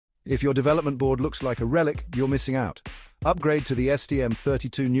If your development board looks like a relic, you're missing out. Upgrade to the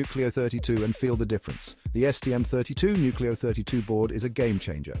STM32 Nucleo-32 and feel the difference. The STM32 Nucleo-32 board is a game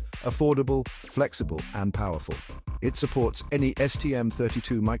changer, affordable, flexible, and powerful. It supports any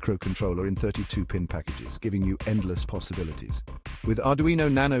STM32 microcontroller in 32-pin packages, giving you endless possibilities. With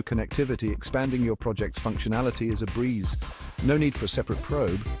Arduino Nano connectivity, expanding your project's functionality is a breeze. No need for a separate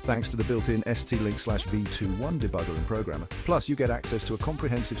probe, thanks to the built-in ST-Link/V21 debugger and programmer. Plus, you get access to a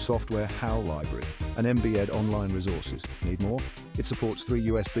comprehensive software HAL library and MBED online resources. Need more? It supports 3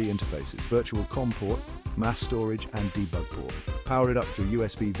 USB interfaces, virtual COM port, mass storage, and debug port. Power it up through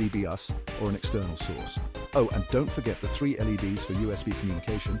USB VBUS or an external source. Oh, and don't forget the 3 LEDs for USB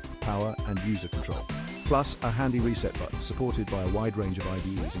communication, power, and user control. Plus, a handy reset button supported by a wide range of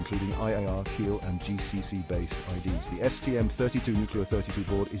IDEs, including IAR, Keel, and GCC-based IDs. The STM32 Nucleo-32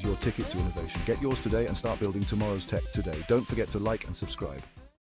 board is your ticket to innovation. Get yours today and start building tomorrow's tech today. Don't forget to like and subscribe.